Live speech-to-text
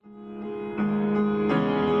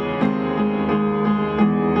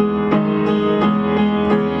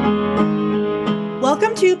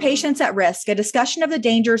Patients at Risk, a discussion of the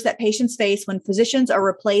dangers that patients face when physicians are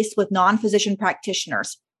replaced with non-physician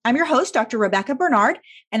practitioners. I'm your host, Dr. Rebecca Bernard,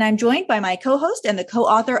 and I'm joined by my co-host and the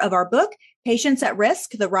co-author of our book, Patients at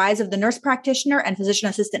Risk, The Rise of the Nurse Practitioner and Physician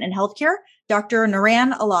Assistant in Healthcare, Dr.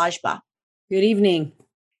 Naran Alajba. Good evening.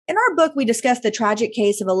 In our book, we discuss the tragic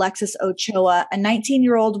case of Alexis Ochoa, a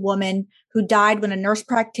 19-year-old woman who died when a nurse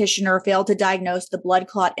practitioner failed to diagnose the blood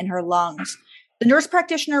clot in her lungs. The nurse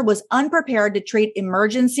practitioner was unprepared to treat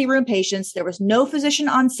emergency room patients. There was no physician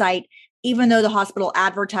on site, even though the hospital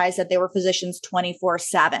advertised that there were physicians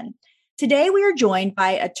 24/7. Today, we are joined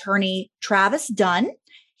by attorney Travis Dunn.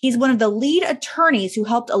 He's one of the lead attorneys who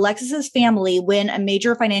helped Alexis's family win a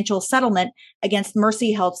major financial settlement against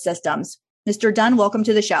Mercy Health Systems. Mr. Dunn, welcome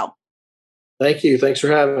to the show. Thank you. Thanks for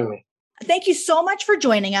having me. Thank you so much for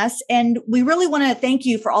joining us. And we really want to thank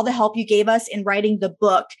you for all the help you gave us in writing the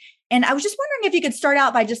book. And I was just wondering if you could start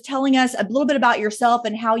out by just telling us a little bit about yourself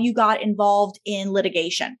and how you got involved in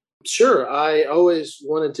litigation. Sure. I always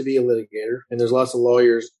wanted to be a litigator, and there's lots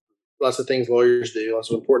of things lawyers do, lots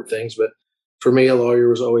of important things. But for me, a lawyer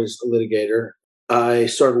was always a litigator. I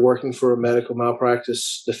started working for a medical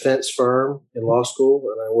malpractice defense firm in law school,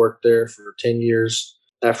 and I worked there for 10 years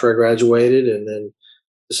after I graduated, and then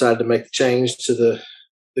decided to make the change to the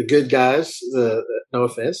good guys, no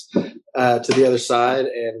offense, to the other side,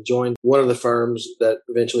 and joined one of the firms that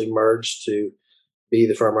eventually merged to be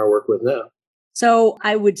the firm I work with now. So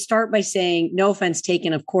I would start by saying no offense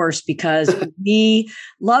taken, of course, because we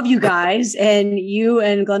love you guys, and you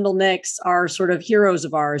and Glendale Nix are sort of heroes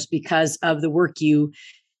of ours because of the work you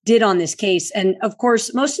did on this case. And of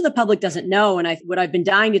course, most of the public doesn't know. And what I've been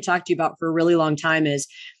dying to talk to you about for a really long time is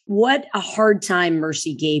what a hard time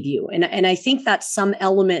Mercy gave you. And I think that's some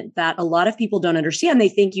element that a lot of people don't understand. They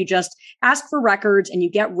think you just ask for records and you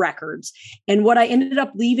get records. And what I ended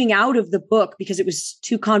up leaving out of the book, because it was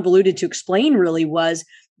too convoluted to explain really, was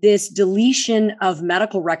this deletion of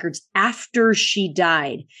medical records after she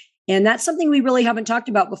died. And that's something we really haven't talked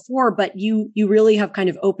about before, but you really have kind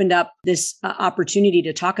of opened up this opportunity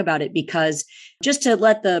to talk about it, because just to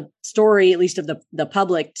let the story, at least of the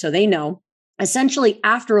public, so they know, essentially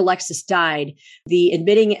after Alexis died, the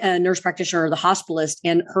admitting nurse practitioner or the hospitalist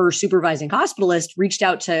and her supervising hospitalist reached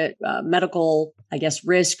out to medical,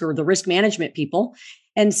 risk or the risk management people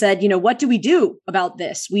and said, what do we do about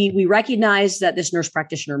this? We recognize that this nurse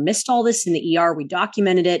practitioner missed all this in the ER. We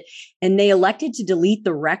documented it, and they elected to delete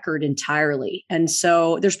the record entirely. And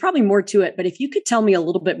so there's probably more to it, but if you could tell me a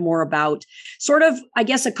little bit more about sort of,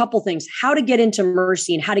 a couple things, how to get into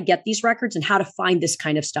Mercy and how to get these records and how to find this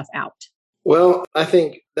kind of stuff out. Well, I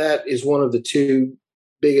think that is one of the two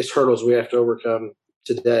biggest hurdles we have to overcome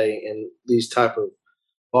today in these type of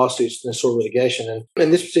lawsuits and this sort of litigation. And in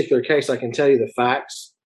this particular case, I can tell you the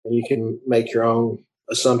facts, and you can make your own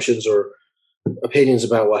assumptions or opinions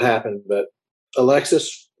about what happened. But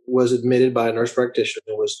Alexis was admitted by a nurse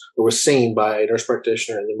practitioner, was seen by a nurse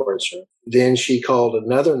practitioner in the emergency room. Then she called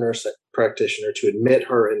another nurse practitioner to admit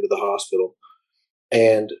her into the hospital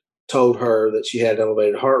and told her that she had an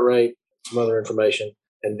elevated heart rate, some other information.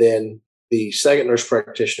 And then the second nurse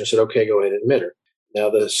practitioner said, okay, go ahead and admit her. Now,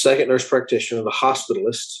 the second nurse practitioner, the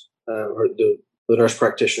hospitalist, the nurse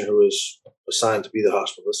practitioner who was assigned to be the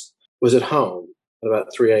hospitalist, was at home at about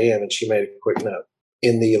 3 a.m. and she made a quick note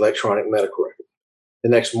in the electronic medical record. The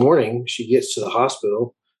next morning, she gets to the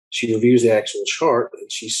hospital, she reviews the actual chart, and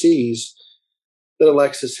she sees that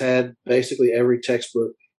Alexis had basically every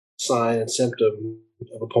textbook sign and symptom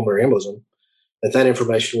of a pulmonary embolism, that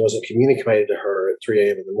information wasn't communicated to her at 3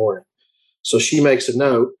 a.m. in the morning. So she makes a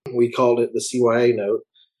note, we called it the CYA note,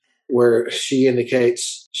 where she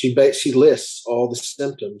indicates, she lists all the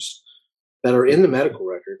symptoms that are in the medical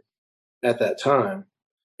record at that time,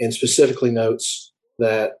 and specifically notes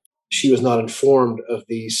that she was not informed of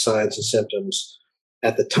these signs and symptoms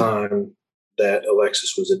at the time that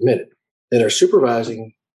Alexis was admitted. Then her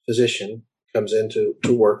supervising physician comes in to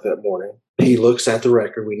work that morning. He looks at the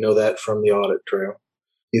record. We know that from the audit trail.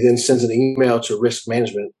 He then sends an email to risk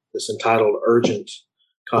management that's entitled urgent,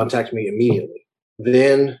 contact me immediately.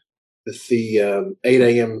 Then the 8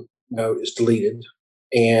 a.m. note is deleted,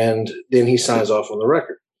 and then he signs off on the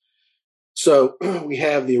record. So we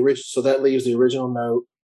have the original, so that leaves the original note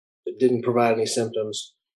that didn't provide any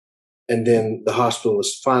symptoms, and then the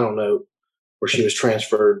hospitalist's final note where she was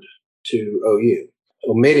transferred to OU,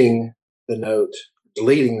 omitting the note,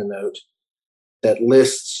 deleting the note that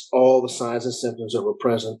lists all the signs and symptoms that were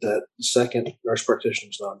present that the second nurse practitioner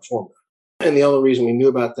was not informed of. And the only reason we knew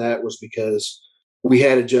about that was because we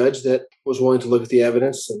had a judge that was willing to look at the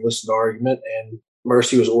evidence and listen to argument, and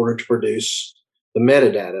Mercy was ordered to produce the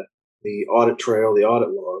metadata the audit trail, the audit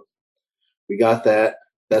log. We got that.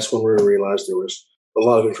 That's when we realized there was a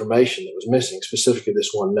lot of information that was missing, specifically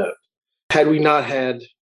this one note. Had we not had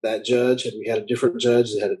that judge, had we had a different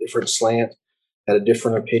judge that had a different slant, had a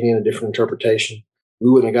different opinion, a different interpretation, we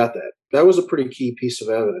wouldn't have got that. That was a pretty key piece of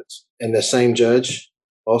evidence. And the same judge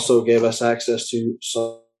also gave us access to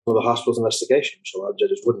some of the hospital's investigation, which a lot of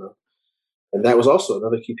judges wouldn't have. And that was also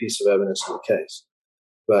another key piece of evidence in the case.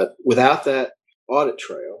 But without that audit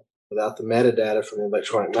trail, without the metadata from the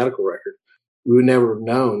electronic medical record, we would never have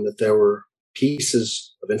known that there were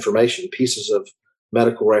pieces of information, pieces of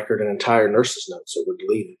medical record and entire nurses' notes that were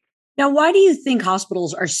deleted. Now, why do you think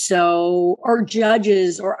hospitals are or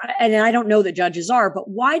judges, and I don't know that judges are, but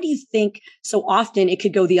why do you think so often it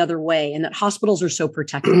could go the other way and that hospitals are so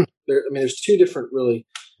protected? There's two different, really.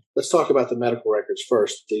 Let's talk about the medical records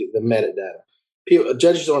first, the metadata.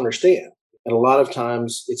 Judges don't understand. And a lot of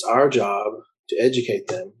times it's our job to educate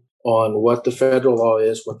them on what the federal law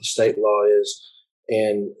is, what the state law is,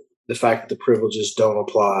 and the fact that the privileges don't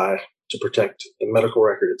apply to protect the medical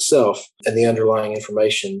record itself and the underlying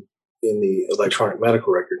information in the electronic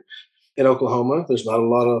medical record. In Oklahoma, there's not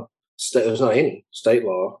any state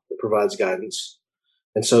law that provides guidance.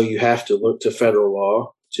 And so you have to look to federal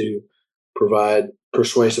law to provide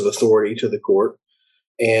persuasive authority to the court.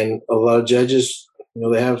 And a lot of judges,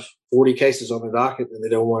 they have 40 cases on their docket and they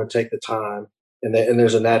don't want to take the time. And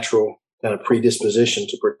there's a natural kind of predisposition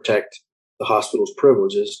to protect the hospital's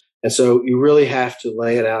privileges. And so you really have to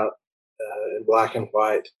lay it out in black and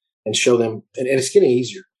white and show them. And it's getting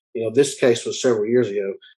easier. This case was several years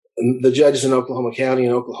ago. And the judges in Oklahoma County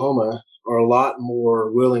and Oklahoma are a lot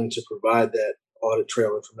more willing to provide that audit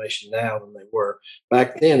trail information now than they were.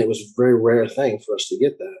 Back then, it was a very rare thing for us to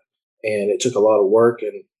get that. And it took a lot of work.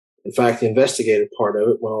 And in fact, the investigative part of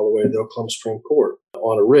it went all the way to the Oklahoma Supreme Court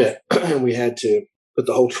on a writ. And we had to put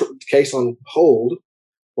the whole case on hold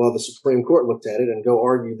while the Supreme Court looked at it and go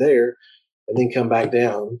argue there and then come back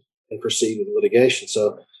down and proceed with litigation.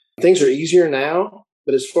 So things are easier now.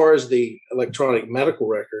 But as far as the electronic medical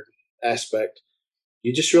record aspect,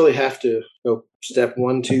 you just really have to go step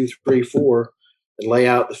 1, 2, 3, 4 and lay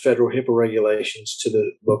out the federal HIPAA regulations to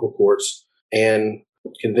the local courts and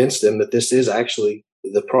convince them that this is actually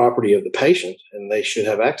the property of the patient and they should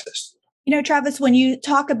have access to it. Travis, when you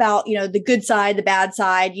talk about, the good side, the bad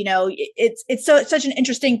side, it's such an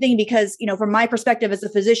interesting thing because, from my perspective as a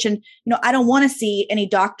physician, I don't want to see any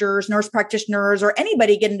doctors, nurse practitioners, or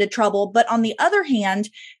anybody get into trouble. But on the other hand,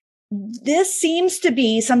 this seems to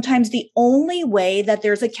be sometimes the only way that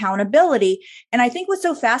there's accountability. And I think what's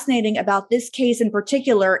so fascinating about this case in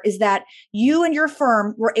particular is that you and your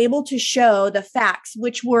firm were able to show the facts,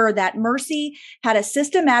 which were that Mercy had a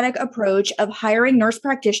systematic approach of hiring nurse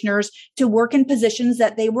practitioners to work in positions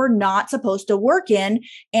that they were not supposed to work in.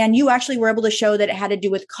 And you actually were able to show that it had to do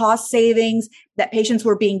with cost savings, that patients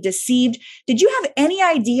were being deceived. Did you have any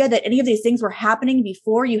idea that any of these things were happening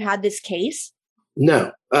before you had this case?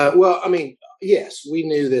 No. Yes, we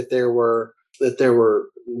knew that there were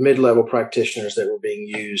mid-level practitioners that were being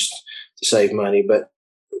used to save money, but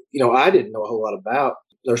I didn't know a whole lot about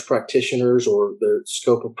nurse practitioners or their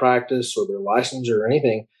scope of practice or their license or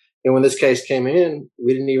anything. And when this case came in,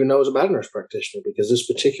 we didn't even know it was about a nurse practitioner because this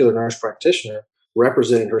particular nurse practitioner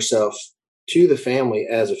represented herself to the family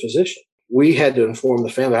as a physician. We had to inform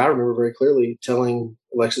the family. I remember very clearly telling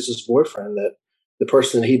Alexis's boyfriend that the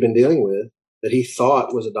person that he'd been dealing with that he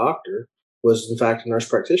thought was a doctor was in fact a nurse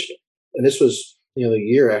practitioner. And this was, a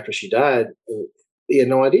year after she died. He had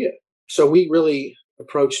no idea. So we really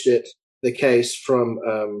approached the case from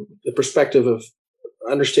the perspective of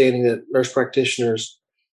understanding that nurse practitioners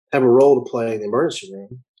have a role to play in the emergency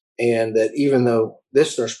room. And that even though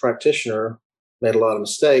this nurse practitioner made a lot of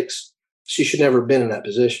mistakes, she should never have been in that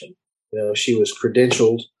position. She was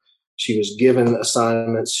credentialed. She was given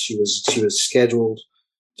assignments. She was scheduled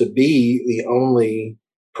to be the only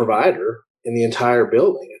provider in the entire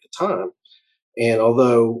building at the time. And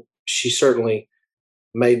although she certainly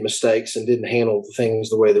made mistakes and didn't handle things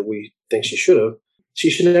the way that we think she should have, she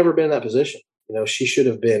should have never been in that position. She should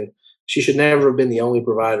never have been the only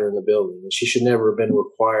provider in the building. And she should never have been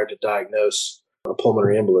required to diagnose a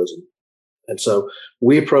pulmonary embolism. And so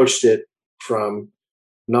we approached it from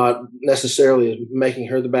not necessarily making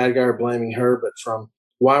her the bad guy or blaming her, but from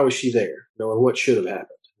why was she there? And what should have happened?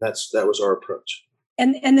 That was our approach.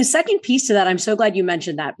 And the second piece to that, I'm so glad you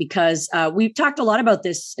mentioned that because we've talked a lot about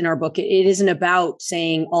this in our book. It isn't about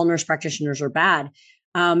saying all nurse practitioners are bad.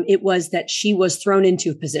 It was that she was thrown into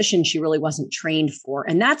a position she really wasn't trained for.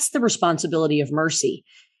 And that's the responsibility of Mercy.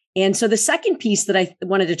 And so the second piece that I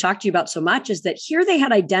wanted to talk to you about so much is that here they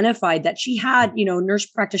had identified that she had, nurse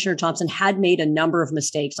practitioner Thompson had made a number of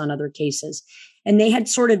mistakes on other cases. And they had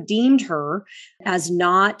sort of deemed her as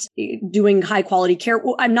not doing high quality care.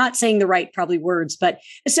 Well, I'm not saying the right probably words, but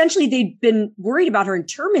essentially they'd been worried about her and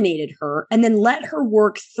terminated her and then let her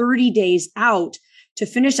work 30 days out to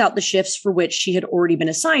finish out the shifts for which she had already been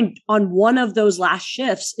assigned. On one of those last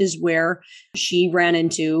shifts is where she ran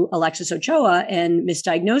into Alexis Ochoa and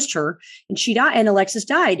misdiagnosed her, and she died, and Alexis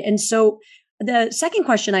died. And so the second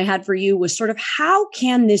question I had for you was sort of, how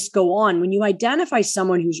can this go on when you identify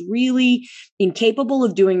someone who's really incapable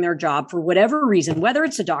of doing their job for whatever reason, whether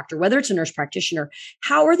it's a doctor, whether it's a nurse practitioner?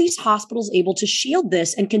 How are these hospitals able to shield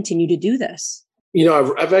this and continue to do this?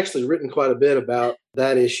 I've actually written quite a bit about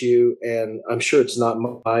that issue, and I'm sure it's not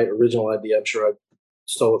my original idea. I'm sure I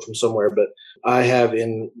stole it from somewhere, but I have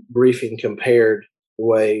in briefing compared the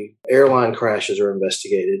way airline crashes are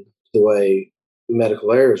investigated, the way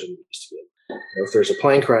medical errors are investigated. If there's a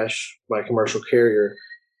plane crash by a commercial carrier,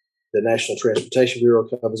 the National Transportation Bureau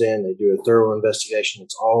comes in, they do a thorough investigation.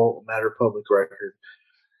 It's all a matter of public record.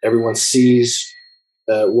 Everyone sees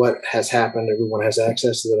what has happened. Everyone has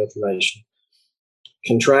access to that information.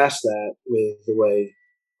 Contrast that with the way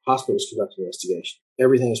hospitals conduct investigation.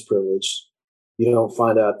 Everything is privileged. You don't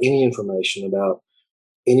find out any information about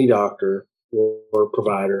any doctor or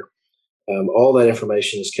provider. All that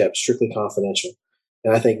information is kept strictly confidential.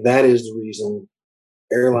 And I think that is the reason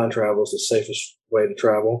airline travel is the safest way to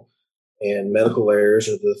travel, and medical errors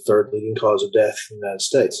are the third leading cause of death in the United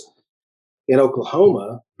States. In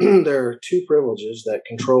Oklahoma, there are two privileges that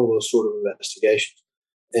control those sort of investigations.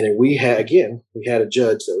 And we had a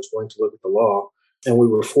judge that was going to look at the law, and we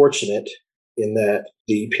were fortunate in that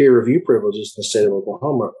the peer review privileges in the state of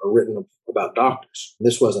Oklahoma are written about doctors.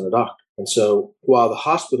 This wasn't a doctor. And so while the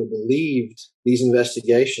hospital believed these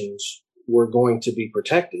investigations were going to be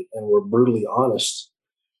protected and were brutally honest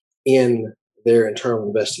in their internal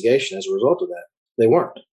investigation as a result of that, they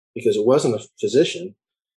weren't, because it wasn't a physician,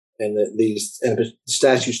 and the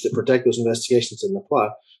statutes that protect those investigations didn't apply.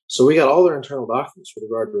 So we got all their internal documents with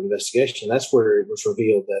regard to investigation. That's where it was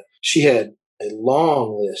revealed that she had a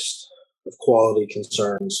long list of quality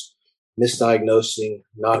concerns, misdiagnosing,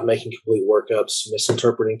 not making complete workups,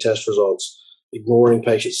 misinterpreting test results, ignoring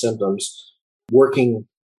patient symptoms, working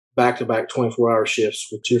back-to-back 24-hour shifts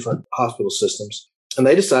with two different hospital systems. And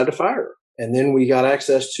they decided to fire her. And then we got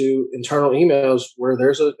access to internal emails where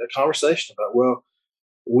there's a conversation about, well,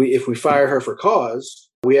 if we fire her for cause,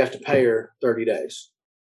 we have to pay her 30 days.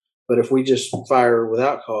 But if we just fire her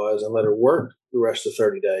without cause and let her work the rest of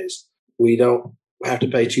 30 days, we don't have to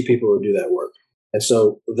pay two people to do that work. And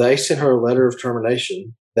so they sent her a letter of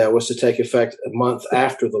termination that was to take effect a month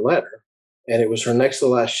after the letter. And it was her next to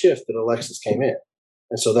last shift that Alexis came in.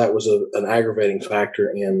 And so that was an aggravating factor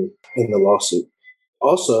in the lawsuit.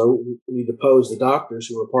 Also, we deposed the doctors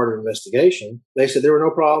who were part of the investigation. They said there were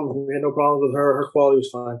no problems. We had no problems with her. Her quality was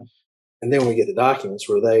fine. And then we get the documents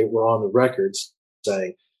where they were on the records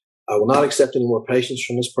saying, I will not accept any more patients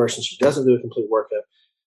from this person. She doesn't do a complete workup.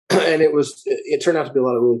 And it turned out to be a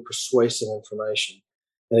lot of really persuasive information.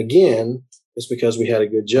 And again, it's because we had a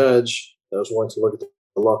good judge that was willing to look at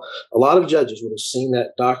the law. A lot of judges would have seen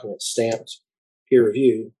that document stamped peer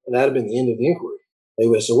review, and that would have been the end of the inquiry. They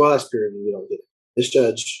would have said, well, that's peer review. You don't get it. This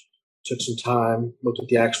judge took some time, looked at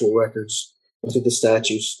the actual records, looked at the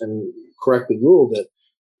statutes, and correctly ruled that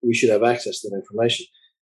we should have access to that information.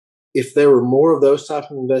 If there were more of those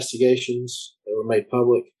type of investigations that were made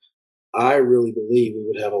public, I really believe we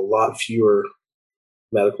would have a lot fewer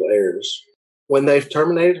medical errors. When they've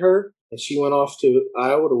terminated her and she went off to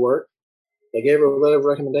Iowa to work, they gave her a letter of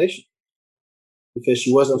recommendation because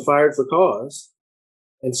she wasn't fired for cause.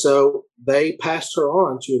 And so they passed her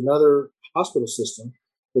on to another hospital system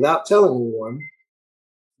without telling anyone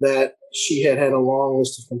that she had a long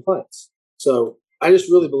list of complaints. So I just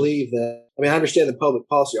really believe that, I understand the public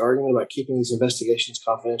policy argument about keeping these investigations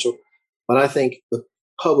confidential, but I think the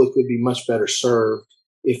public would be much better served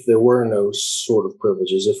if there were no sort of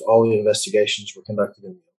privileges, if all the investigations were conducted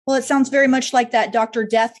in. Well, it sounds very much like that Dr.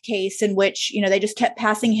 Death case in which, they just kept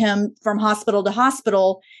passing him from hospital to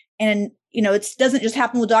hospital. And, it doesn't just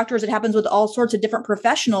happen with doctors. It happens with all sorts of different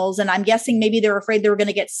professionals. And I'm guessing maybe they're afraid they were going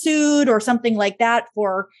to get sued or something like that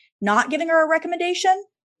for not giving her a recommendation.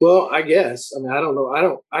 Well, I guess. I don't know. I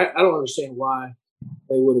don't understand why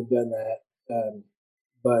they would have done that.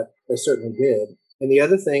 But they certainly did. And the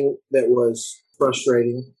other thing that was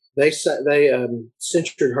frustrating, they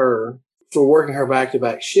censured her for working her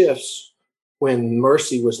back-to-back shifts when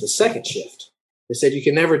Mercy was the second shift. They said, you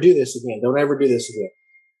can never do this again. Don't ever do this again.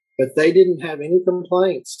 But they didn't have any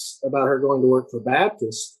complaints about her going to work for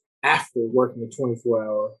Baptist after working a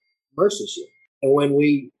 24-hour Mercy shift. And when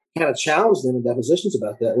we kind of challenged them in depositions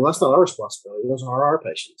about that, well, that's not our responsibility. Those are our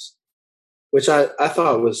patients, which I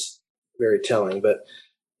thought was very telling. But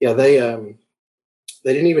yeah, they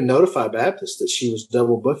didn't even notify Baptist that she was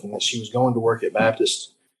double booking, that she was going to work at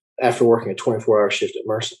Baptist after working a 24-hour shift at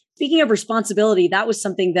Mercy. Speaking of responsibility, that was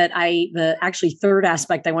something that the actually third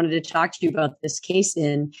aspect I wanted to talk to you about this case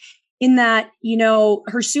in that,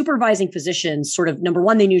 her supervising physicians sort of, number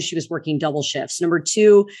one, they knew she was working double shifts. Number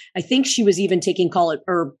two, I think she was even taking call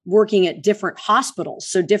or working at different hospitals,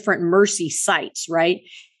 so different Mercy sites, right?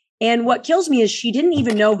 And what kills me is she didn't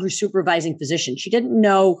even know her supervising physician. She didn't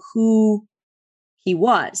know who he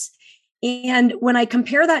was. And when I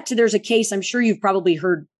compare that to, there's a case, I'm sure you've probably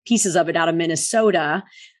heard pieces of it out of Minnesota,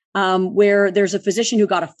 where there's a physician who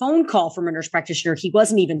got a phone call from a nurse practitioner he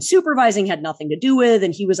wasn't even supervising, had nothing to do with.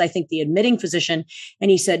 And he was, I think, the admitting physician.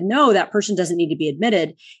 And he said, no, that person doesn't need to be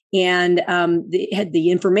admitted. And the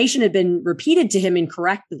information had been repeated to him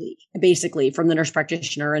incorrectly, basically, from the nurse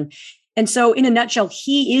practitioner. And so in a nutshell,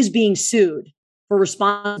 he is being sued for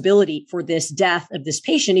responsibility for this death of this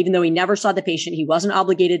patient, even though he never saw the patient. He wasn't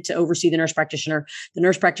obligated to oversee the nurse practitioner. The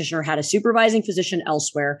nurse practitioner had a supervising physician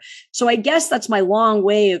elsewhere. So I guess that's my long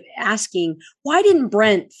way of asking, why didn't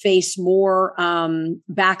Brent face more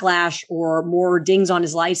backlash or more dings on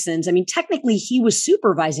his license? I mean, technically he was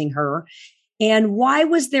supervising her. And why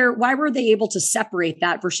were they able to separate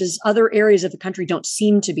that versus other areas of the country don't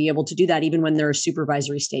seem to be able to do that, even when they're a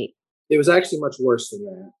supervisory state? It was actually much worse than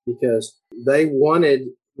that because they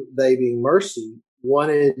being Mercy,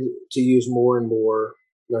 wanted to use more and more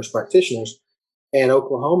nurse practitioners. And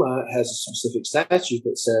Oklahoma has a specific statute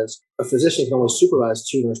that says a physician can only supervise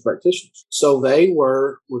 2 nurse practitioners. So they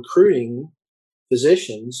were recruiting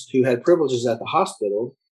physicians who had privileges at the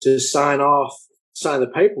hospital to sign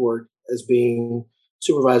the paperwork as being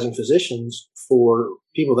supervising physicians for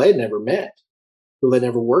people they'd never met, who they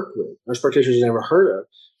never worked with, nurse practitioners they never heard of.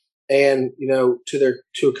 And,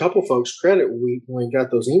 to a couple folks' credit, when we got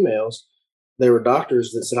those emails, there were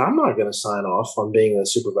doctors that said, I'm not going to sign off on being a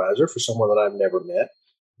supervisor for someone that I've never met.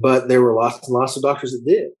 But there were lots and lots of doctors that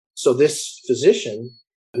did. So this physician,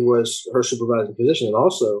 who was her supervising physician and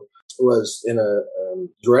also was in a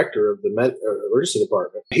director of the emergency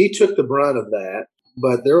department, he took the brunt of that.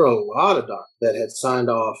 But there were a lot of doctors that had signed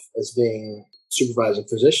off as being supervising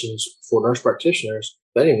physicians for nurse practitioners.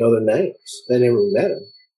 They didn't even know their names. They never met them.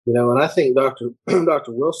 And I think Dr.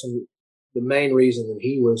 Wilson, the main reason that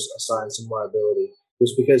he was assigned some liability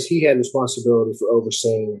was because he had responsibility for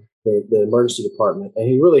overseeing the emergency department. And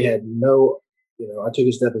he really had I took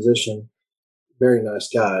his deposition, very nice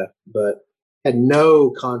guy, but had no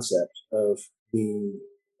concept of the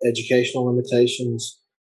educational limitations,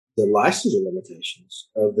 the licensure limitations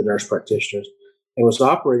of the nurse practitioners, and was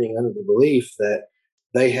operating under the belief that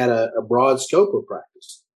they had a broad scope of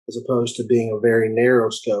practice, as opposed to being a very narrow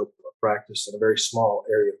scope of practice in a very small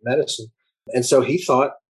area of medicine. And so he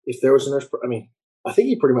thought if there was a nurse, I think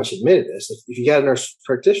he pretty much admitted this. If you got a nurse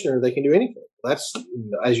practitioner, they can do anything. That's,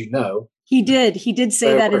 as you know. He did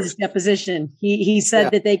say that in his deposition. He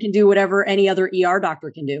said that they can do whatever any other ER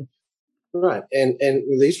doctor can do. Right. And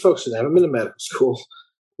these folks that haven't been to medical school,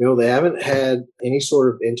 they haven't had any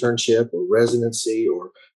sort of internship or residency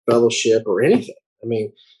or fellowship or anything.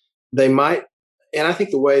 They might. And I think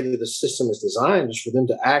the way that the system is designed is for them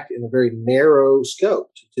to act in a very narrow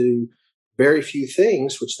scope, to do very few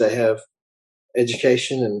things, which they have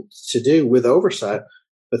education and to do with oversight.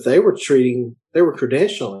 But they were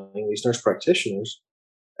credentialing these nurse practitioners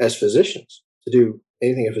as physicians to do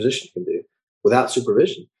anything a physician can do without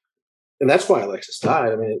supervision. And that's why Alexis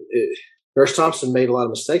died. Nurse Thompson made a lot of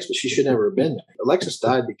mistakes, but she should never have been there. Alexis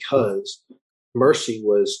died because Mercy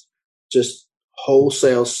was just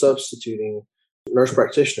wholesale substituting nurse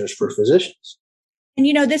practitioners for physicians. And,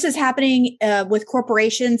 this is happening with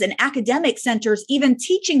corporations and academic centers, even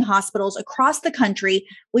teaching hospitals across the country.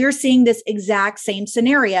 We are seeing this exact same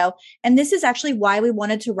scenario. And this is actually why we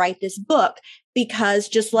wanted to write this book, because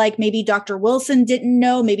just like maybe Dr. Wilson didn't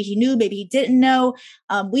know, maybe he knew, maybe he didn't know.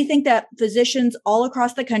 We think that physicians all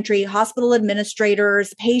across the country, hospital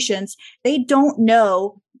administrators, patients, they don't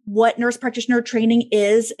know what nurse practitioner training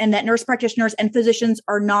is, and that nurse practitioners and physicians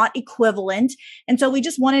are not equivalent. And so we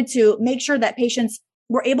just wanted to make sure that patients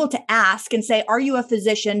we're able to ask and say, are you a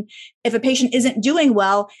physician? If a patient isn't doing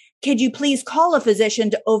well, could you please call a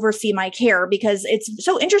physician to oversee my care? Because it's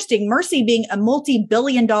so interesting. Mercy being a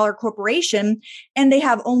multi-billion-dollar corporation, and they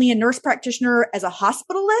have only a nurse practitioner as a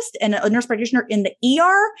hospitalist and a nurse practitioner in the ER.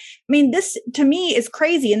 I mean, this to me is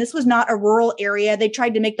crazy. And this was not a rural area. They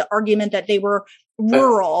tried to make the argument that they were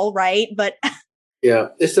rural, right? But yeah,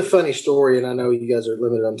 it's a funny story. And I know you guys are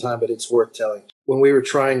limited on time, but it's worth telling. When we were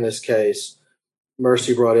trying this case,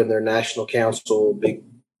 Mercy brought in their national counsel,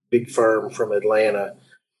 big firm from Atlanta,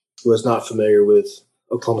 who was not familiar with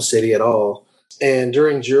Oklahoma City at all. And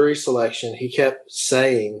during jury selection, he kept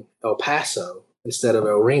saying El Paso instead of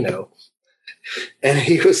El Reno. And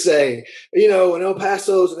he was saying, and El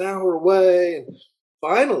Paso's an hour away. And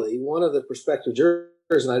finally, one of the prospective jurors,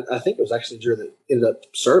 and I think it was actually a juror that ended up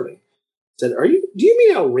serving, said, do you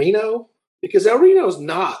mean El Reno? Because El Reno is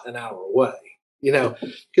not an hour away.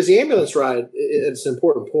 Because the ambulance ride, it's an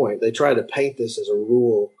important point. They try to paint this as a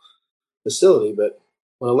rural facility, but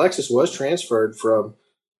when Alexis was transferred from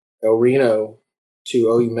El Reno to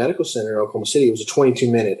OU Medical Center in Oklahoma City, it was a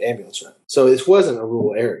 22-minute ambulance ride. So it wasn't a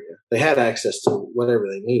rural area. They had access to whatever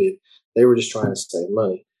they needed. They were just trying to save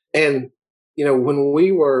money. And, when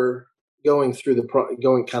we were going through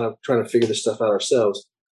kind of trying to figure this stuff out ourselves,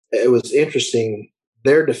 it was interesting.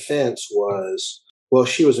 Their defense was, well,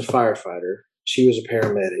 she was a firefighter. She was a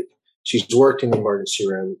paramedic. She's worked in the emergency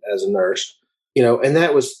room as a nurse, and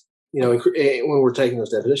that was, when we're taking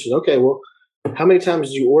those depositions, okay, well, how many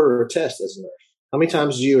times do you order a test as a nurse? How many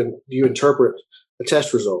times do you interpret a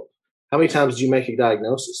test result? How many times do you make a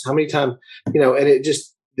diagnosis? How many times, and it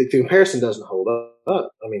just, the comparison doesn't hold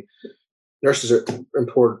up. I mean, nurses are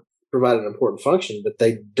provide an important function, but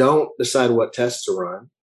they don't decide what tests to run.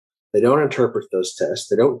 They don't interpret those tests.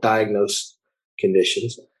 They don't diagnose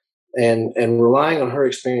conditions. And relying on her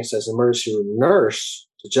experience as an emergency room nurse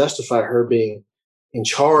to justify her being in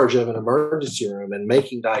charge of an emergency room and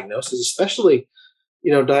making diagnoses, especially,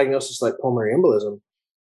 diagnosis like pulmonary embolism,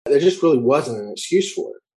 there just really wasn't an excuse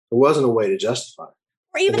for it. There wasn't a way to justify it.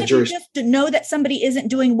 Or even if you just know that somebody isn't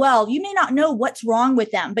doing well, you may not know what's wrong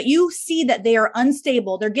with them, but you see that they are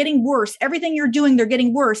unstable. They're getting worse. Everything you're doing, they're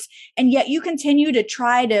getting worse. And yet you continue to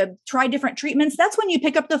try different treatments. That's when you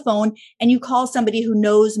pick up the phone and you call somebody who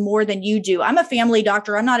knows more than you do. I'm a family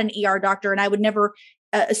doctor. I'm not an ER doctor, and I would never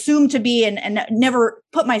assume to be and never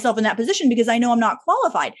put myself in that position because I know I'm not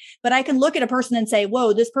qualified. But I can look at a person and say,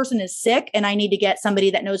 whoa, this person is sick and I need to get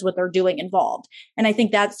somebody that knows what they're doing involved. And I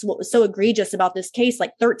think that's what was so egregious about this case,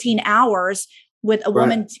 like 13 hours with a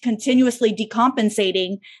woman continuously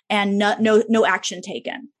decompensating and no action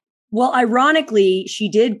taken. Well, ironically, she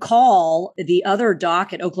did call the other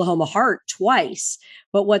doc at Oklahoma Heart twice.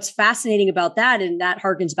 But what's fascinating about that, and that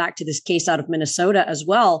harkens back to this case out of Minnesota as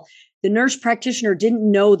well, the nurse practitioner didn't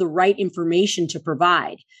know the right information to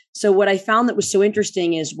provide. So what I found that was so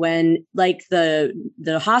interesting is when, like, the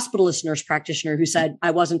hospitalist nurse practitioner who said, I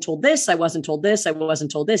wasn't told this, I wasn't told this, I wasn't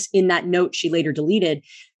told this, in that note she later deleted.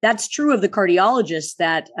 That's true of the cardiologist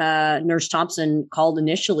that Nurse Thompson called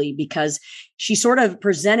initially, because she sort of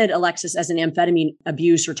presented Alexis as an amphetamine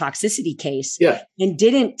abuse or toxicity case and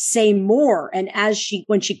didn't say more. And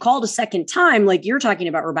when she called a second time, like you're talking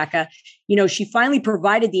about, Rebecca, she finally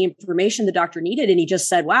provided the information the doctor needed. And he just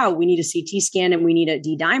said, wow, we need a CT scan and we need a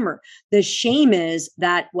D-dimer. The shame is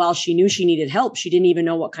that while she knew she needed help, she didn't even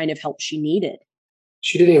know what kind of help she needed.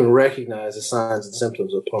 She didn't even recognize the signs and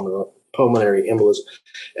symptoms of pulmonary embolism.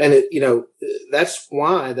 And that's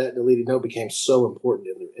why that deleted note became so important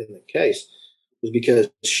in the case, was because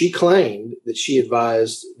she claimed that she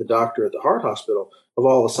advised the doctor at the heart hospital of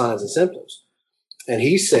all the signs and symptoms. And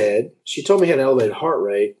he said, she told me he had an elevated heart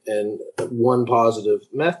rate and one positive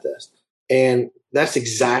meth test. And that's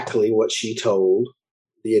exactly what she told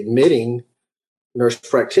the admitting nurse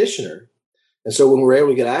practitioner. And so when we were able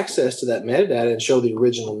to get access to that metadata and show the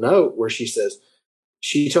original note where she says,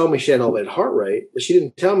 she told me she had an elevated heart rate, but she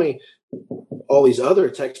didn't tell me all these other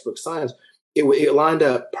textbook signs. It lined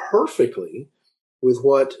up perfectly with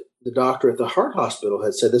what the doctor at the heart hospital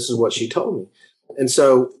had said. This is what she told me. And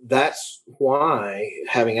so that's why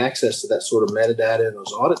having access to that sort of metadata and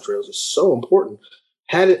those audit trails is so important.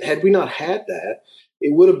 Had we not had that,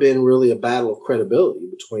 it would have been really a battle of credibility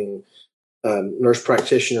between nurse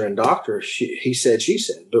practitioner and doctor. He said, she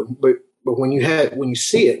said. But when you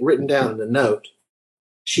see it written down in the note,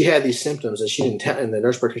 she had these symptoms and she didn't tell, and the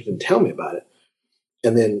nurse practitioner didn't tell me about it.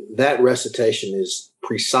 And then that recitation is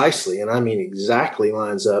precisely, and I mean exactly,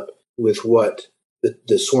 lines up with what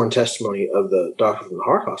the sworn testimony of the doctor from the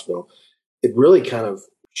heart hospital. It really kind of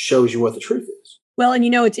shows you what the truth is. Well, and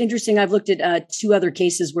it's interesting. I've looked at two other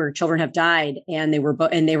cases where children have died, and they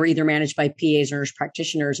were either managed by PAs or nurse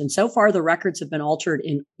practitioners, and so far the records have been altered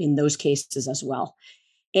in those cases as well.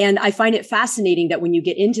 And I find it fascinating that when you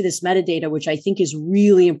get into this metadata, which I think is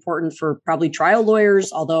really important for probably trial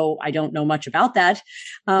lawyers, although I don't know much about that,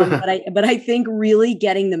 but I think really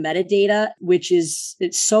getting the metadata,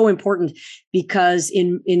 it's so important because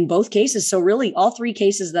in both cases, so really all three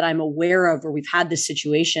cases that I'm aware of where we've had this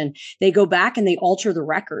situation, they go back and they alter the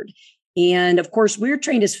record. And of course, we're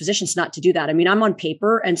trained as physicians not to do that. I mean, I'm on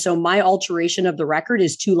paper. And so my alteration of the record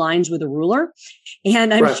is 2 lines with a ruler.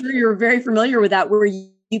 And I'm sure you're very familiar with that, where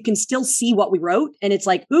you can still see what we wrote. And it's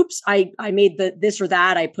like, oops, I made this or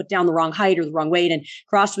that. I put down the wrong height or the wrong weight and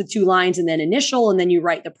crossed with 2 lines and then initial, and then you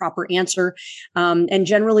write the proper answer. And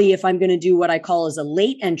generally, if I'm going to do what I call as a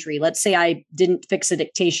late entry, let's say I didn't fix a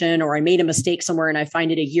dictation or I made a mistake somewhere and I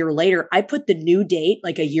find it a year later, I put the new date,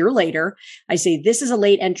 like a year later. I say, this is a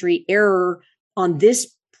late entry error on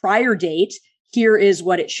this prior date. Here is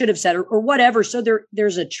what it should have said or whatever. So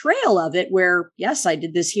there's a trail of it where, yes, I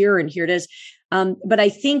did this here and here it is. But I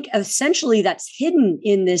think essentially that's hidden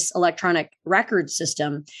in this electronic record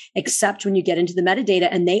system, except when you get into the metadata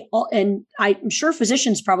and I'm sure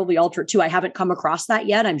physicians probably alter it too. I haven't come across that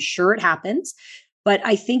yet. I'm sure it happens. But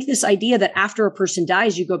I think this idea that after a person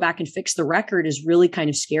dies, you go back and fix the record is really kind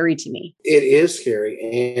of scary to me. It is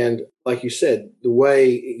scary. And like you said, the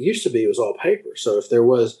way it used to be, it was all paper. So if there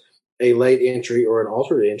was a late entry or an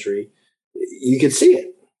altered entry, you could see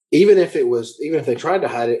it. Even if they tried to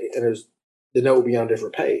hide it and the note would be on a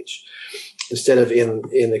different page instead of in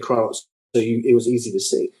the chronology. So it was easy to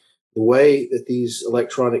see. The way that these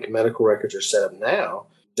electronic medical records are set up now,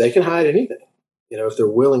 they can hide anything, if they're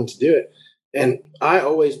willing to do it. And I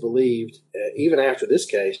always believed, even after this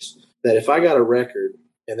case, that if I got a record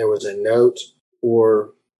and there was a note or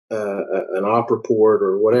an op report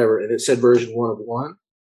or whatever, and it said version 1 of 1,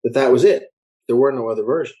 that was it. There were no other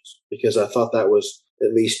versions because I thought that was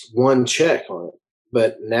at least one check on it.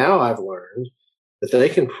 But now I've learned that they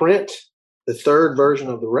can print the third version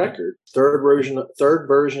of the record, third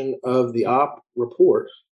version of the op report,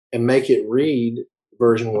 and make it read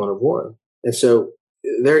version 1 of 1. And so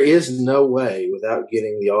there is no way without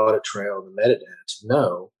getting the audit trail and the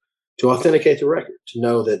metadata to authenticate the record, to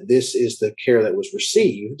know that this is the care that was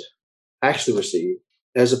actually received,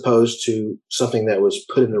 as opposed to something that was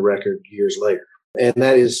put in the record years later. And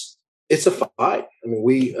it's a fight. I mean,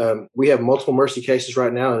 we have multiple mercy cases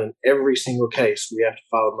right now, and in every single case, we have to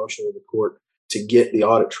file a motion with the court to get the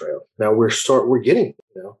audit trail. Now we're getting,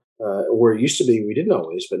 where it used to be, we didn't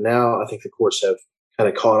always, but now I think the courts have kind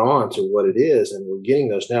of caught on to what it is, and we're getting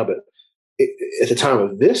those now. But at the time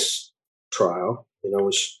of this trial,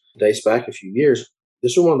 which dates back a few years,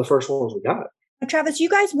 this was one of the first ones we got. Travis, you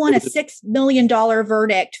guys won a $6 million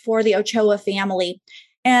verdict for the Ochoa family.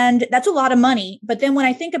 And that's a lot of money. But then when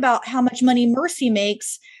I think about how much money Mercy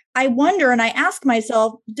makes, I wonder, and I ask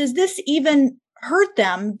myself, does this even hurt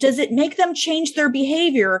them? Does it make them change their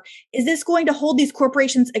behavior? Is this going to hold these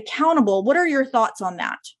corporations accountable? What are your thoughts on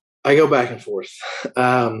that? I go back and forth.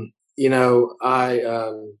 I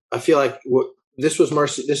feel like this was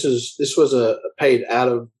Mercy. This was paid out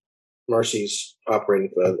of Mercy's operating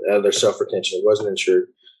fund, out of their self-retention. It wasn't insured.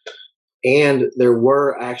 And there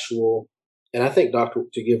were actual, and I think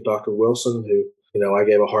to give Dr. Wilson, who, I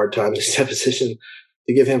gave a hard time in this deposition,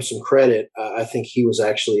 to give him some credit, I think he was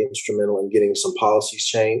actually instrumental in getting some policies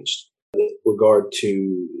changed with regard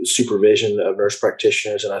to supervision of nurse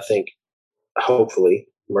practitioners. And I think hopefully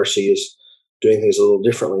Mercy is doing things a little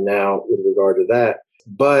differently now with regard to that.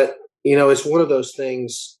 But, it's one of those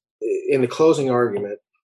things in the closing argument,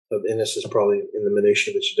 and this is probably in the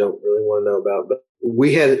minutia that you don't really want to know about, but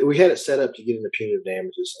we had it set up to get into punitive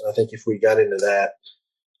damages. And I think if we got into that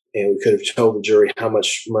and we could have told the jury how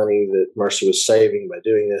much money that Mercy was saving by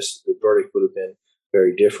doing this, the verdict would have been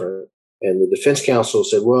very different. And the defense counsel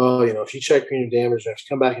said, well, if you check punitive damage, you have to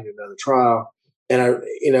come back and do another trial. And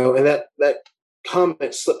and that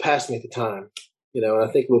comment slipped past me at the time, and I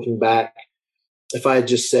think looking back, if I had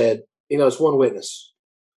just said, it's one witness,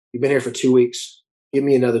 you've been here for 2 weeks, give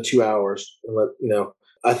me another 2 hours and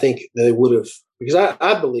I think they would have, because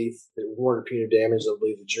I believe that it warranted punitive damage. I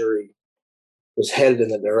believe the jury was headed in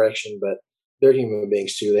that direction, but they're human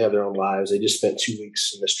beings too. They have their own lives. They just spent 2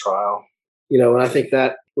 weeks in this trial, and I think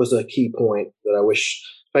that was a key point that I wish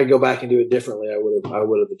if I could go back and do it differently, I would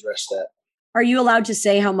have addressed that. Are you allowed to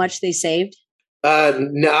say how much they saved?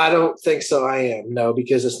 No, I don't think so. I am. No,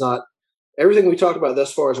 because it's not everything we talked about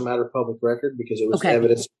thus far is a matter of public record because it was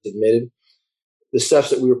evidence admitted. The stuff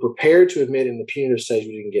that we were prepared to admit in the punitive stage,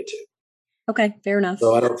 we didn't get to. Okay, fair enough.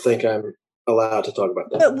 So I don't think I'm allowed to talk about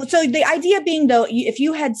that. But, so the idea being, though, if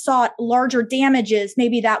you had sought larger damages,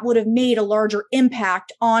 maybe that would have made a larger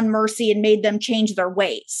impact on Mercy and made them change their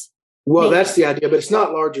ways. Well, maybe. That's the idea, but it's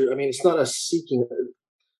not larger. I mean, it's not us seeking.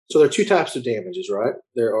 So there are two types of damages, right?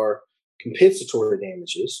 There are compensatory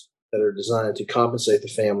damages that are designed to compensate the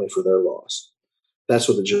family for their loss. That's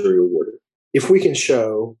what the jury awarded. If we can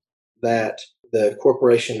show that the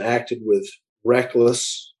corporation acted with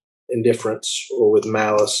reckless indifference or with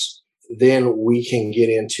malice, then we can get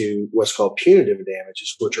into what's called punitive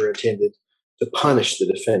damages, which are intended to punish the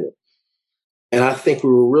defendant. And I think we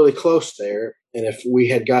were really close there. And if we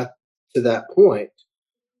had got to that point,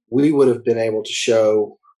 we would have been able to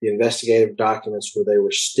show the investigative documents where they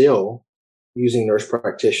were still using nurse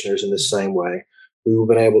practitioners in the same way. We would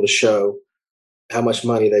have been able to show how much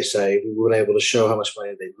money they save. We would have been able to show how much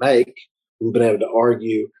money they make. We would have been able to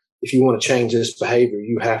argue, if you want to change this behavior,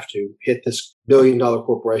 you have to hit this billion-dollar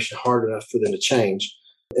corporation hard enough for them to change.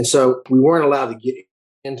 And so we weren't allowed to get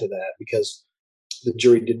into that because the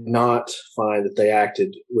jury did not find that they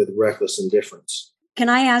acted with reckless indifference. Can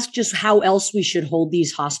I ask just how else we should hold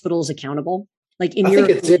these hospitals accountable? Like in I your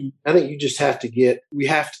think I think you just have to we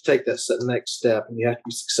have to take that next step, and you have to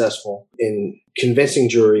be successful in convincing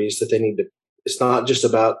juries that they need to. It's not just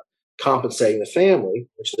about compensating the family,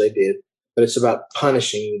 which they did, but it's about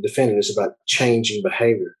punishing the defendant. It's about changing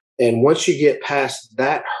behavior. And once you get past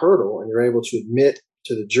that hurdle and you're able to admit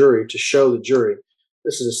to the jury, to show the jury,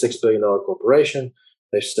 this is a $6 billion corporation.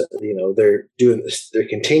 They're doing this. They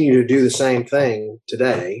continue to do the same thing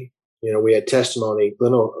today. We had testimony.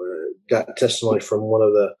 Glendale got testimony from one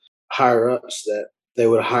of the higher ups that they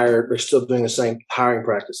would have hired. They're still doing the same hiring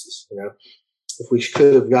practices. If we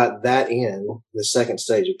could have got that in the second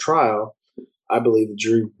stage of trial, I believe the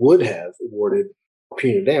jury would have awarded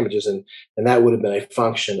punitive damages, and that would have been a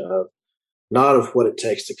function of not of what it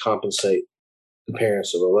takes to compensate the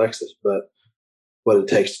parents of Alexis, but what it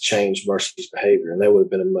takes to change Mercy's behavior, and that would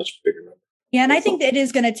have been a much bigger number. Yeah, and I think that it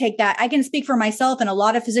is going to take that. I can speak for myself and a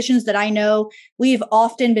lot of physicians that I know. We've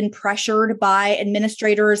often been pressured by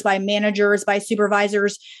administrators, by managers, by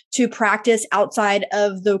supervisors to practice outside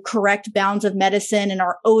of the correct bounds of medicine and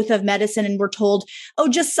our oath of medicine. And we're told, oh,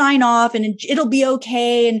 just sign off and it'll be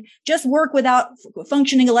okay. And just work without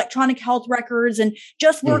functioning electronic health records and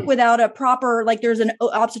just work without a proper, like there's an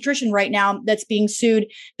obstetrician right now that's being sued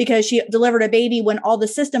because she delivered a baby when all the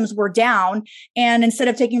systems were down. And instead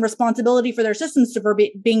of taking responsibility for their systems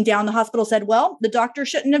being down, the hospital said, well, the doctor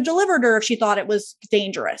shouldn't have delivered her if she thought it was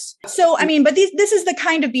dangerous. So, I mean, but this is the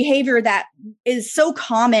kind of behavior that is so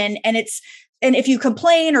common, and if you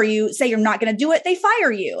complain or you say you're not going to do it, they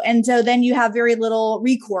fire you. And so then you have very little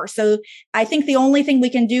recourse. So I think the only thing we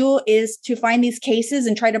can do is to find these cases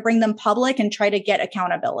and try to bring them public and try to get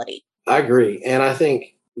accountability. I agree. And I think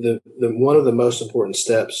the one of the most important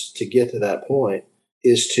steps to get to that point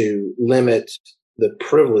is to limit the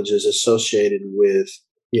privileges associated with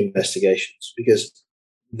the investigations, because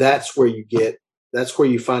that's where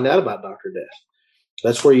you find out about Dr. Death.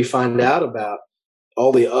 That's where you find out about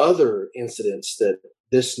all the other incidents that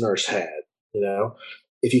this nurse had.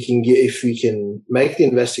 If we can make the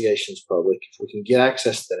investigations public, if we can get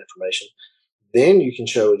access to that information, then you can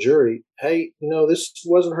show a jury, hey, this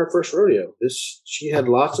wasn't her first rodeo. She had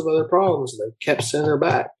lots of other problems. And they kept sending her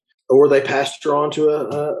back, or they passed her on to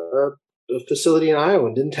a facility in Iowa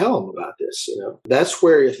and didn't tell them about this. That's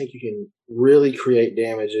where I think you can really create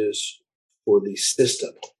damages for the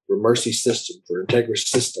system, for Mercy's system, for Integra's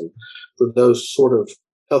system, for those sort of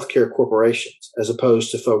healthcare corporations, as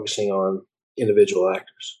opposed to focusing on individual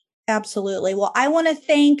actors. Absolutely. Well, I want to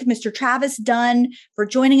thank Mr. Travis Dunn for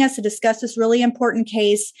joining us to discuss this really important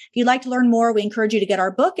case. If you'd like to learn more, we encourage you to get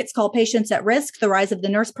our book. It's called Patients at Risk: The Rise of the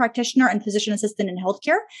Nurse Practitioner and Physician Assistant in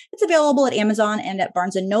Healthcare. It's available at Amazon and at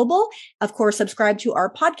Barnes & Noble. Of course, subscribe to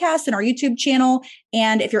our podcast and our YouTube channel.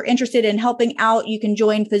 And if you're interested in helping out, you can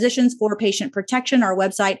join Physicians for Patient Protection, our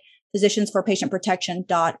website,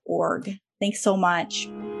 physiciansforpatientprotection.org. Thanks so much.